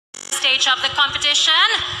stage of the competition.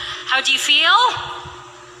 How do you feel?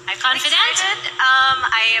 Confident?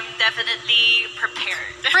 I am definitely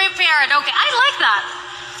prepared. Prepared, okay. I like that.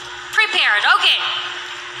 Prepared, okay.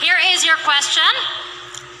 Here is your question.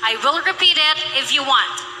 I will repeat it if you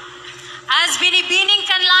want. As Binibining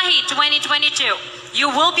Kanlahi 2022, you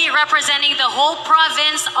will be representing the whole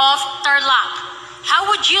province of Tarlac. How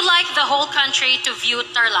would you like the whole country to view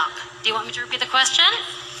Tarlac? Do you want me to repeat the question?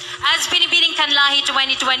 As Binibining Kanlahi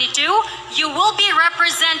 2022, you will be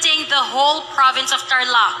representing the whole province of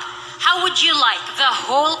Tarlac. How would you like the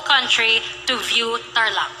whole country to view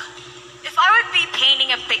Tarlac? If I would be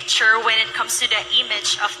painting a picture when it comes to the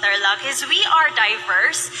image of Tarlac, is we are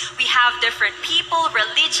diverse. We have different people,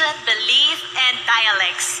 religion, belief, and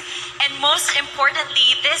dialects. And most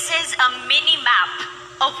importantly, this is a mini map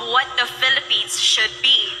of what the Philippines should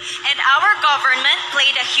be. And our government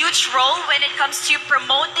played a huge role when it comes to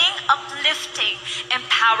promoting, uplifting,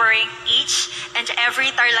 empowering each and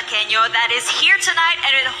every Tarlaqueño that is here tonight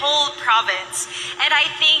and in the whole province. And I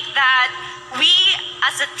think that we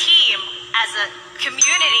as a team, as a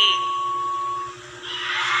community,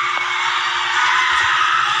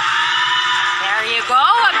 there you go,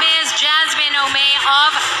 Ms. Jasmine Omay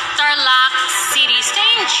of Tarlac City.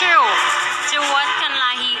 Staying true